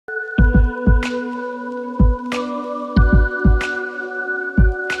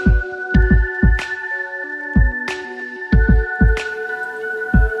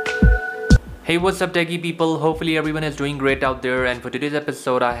Hey, what's up techie people? Hopefully everyone is doing great out there, and for today's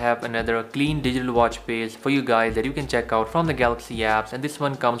episode I have another clean digital watch face for you guys that you can check out from the Galaxy apps, and this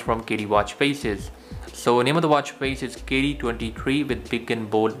one comes from KD Watch Faces. So name of the watch face is KD23 with big and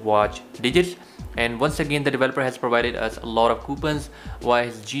bold watch digits, and once again the developer has provided us a lot of coupons via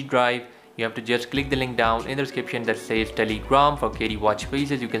his G Drive. You have to just click the link down in the description that says Telegram for KD Watch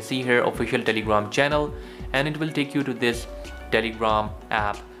Faces. You can see here official Telegram channel, and it will take you to this Telegram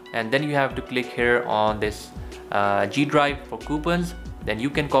app. And then you have to click here on this G Drive for coupons. Then you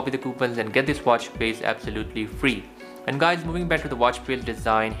can copy the coupons and get this watch face absolutely free. And guys, moving back to the watch face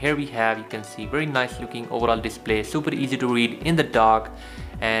design, here we have, you can see, very nice looking overall display, super easy to read in the dark.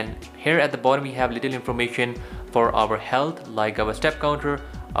 And here at the bottom we have little information for our health, like our step counter,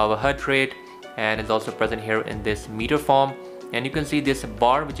 our heart rate, and it's also present here in this meter form. And you can see this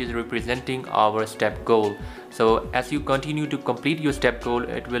bar which is representing our step goal. So as you continue to complete your step goal,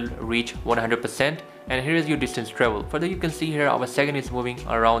 it will reach 100%, and here is your distance travel. Further, you can see here our second is moving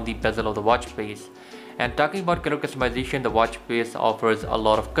around the bezel of the watch face. And talking about color customization, the watch face offers a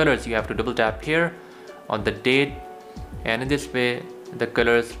lot of colors. You have to double tap here on the date, and in this way the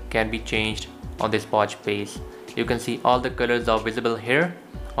colors can be changed on this watch face. You can see all the colors are visible here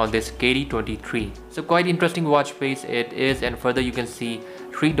on this KD23. So quite interesting watch face it is. And further, you can see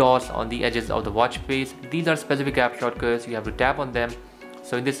 3 dots on the edges of the watch face. These are specific app shortcuts, you have to tap on them.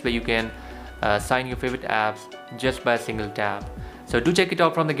 So in this way you can sign your favorite apps just by a single tap. So do check it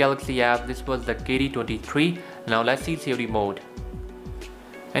out from the Galaxy app. This was the KD23. Now let's see theory mode.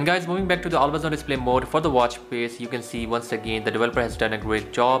 And guys, moving back to the always on display mode for the watch face, you can see once again the developer has done a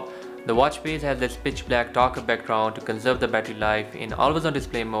great job. The watch face has this pitch black darker background to conserve the battery life in always on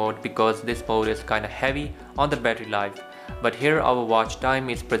display mode, because this mode is kinda heavy on the battery life. But here our watch time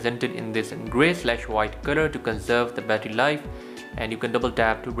is presented in this grey/white color to conserve the battery life, and you can double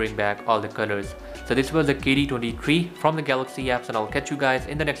tap to bring back all the colors. So this was the KD23 from the Galaxy apps, and I'll catch you guys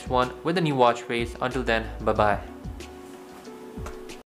in the next one with a new watch face. Until then, bye bye.